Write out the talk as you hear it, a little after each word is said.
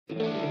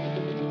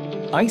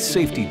Ice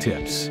Safety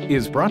Tips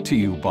is brought to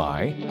you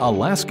by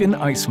Alaskan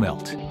Ice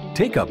Melt.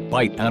 Take a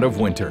bite out of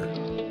winter.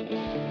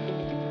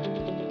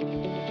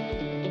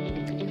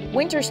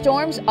 Winter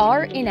storms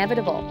are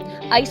inevitable.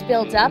 Ice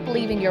builds up,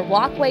 leaving your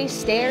walkways,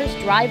 stairs,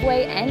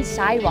 driveway, and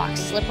sidewalks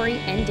slippery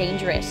and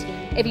dangerous.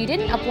 If you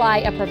didn't apply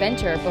a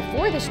preventer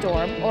before the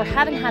storm or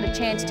haven't had a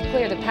chance to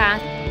clear the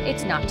path,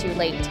 it's not too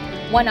late.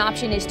 One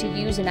option is to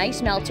use an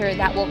ice melter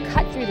that will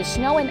cut through the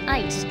snow and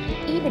ice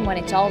even when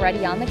it's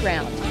already on the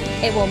ground.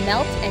 It will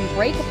melt and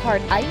break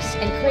apart ice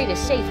and create a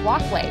safe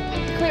walkway.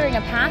 Clearing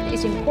a path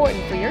is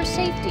important for your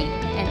safety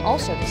and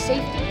also the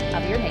safety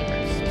of your neighbors.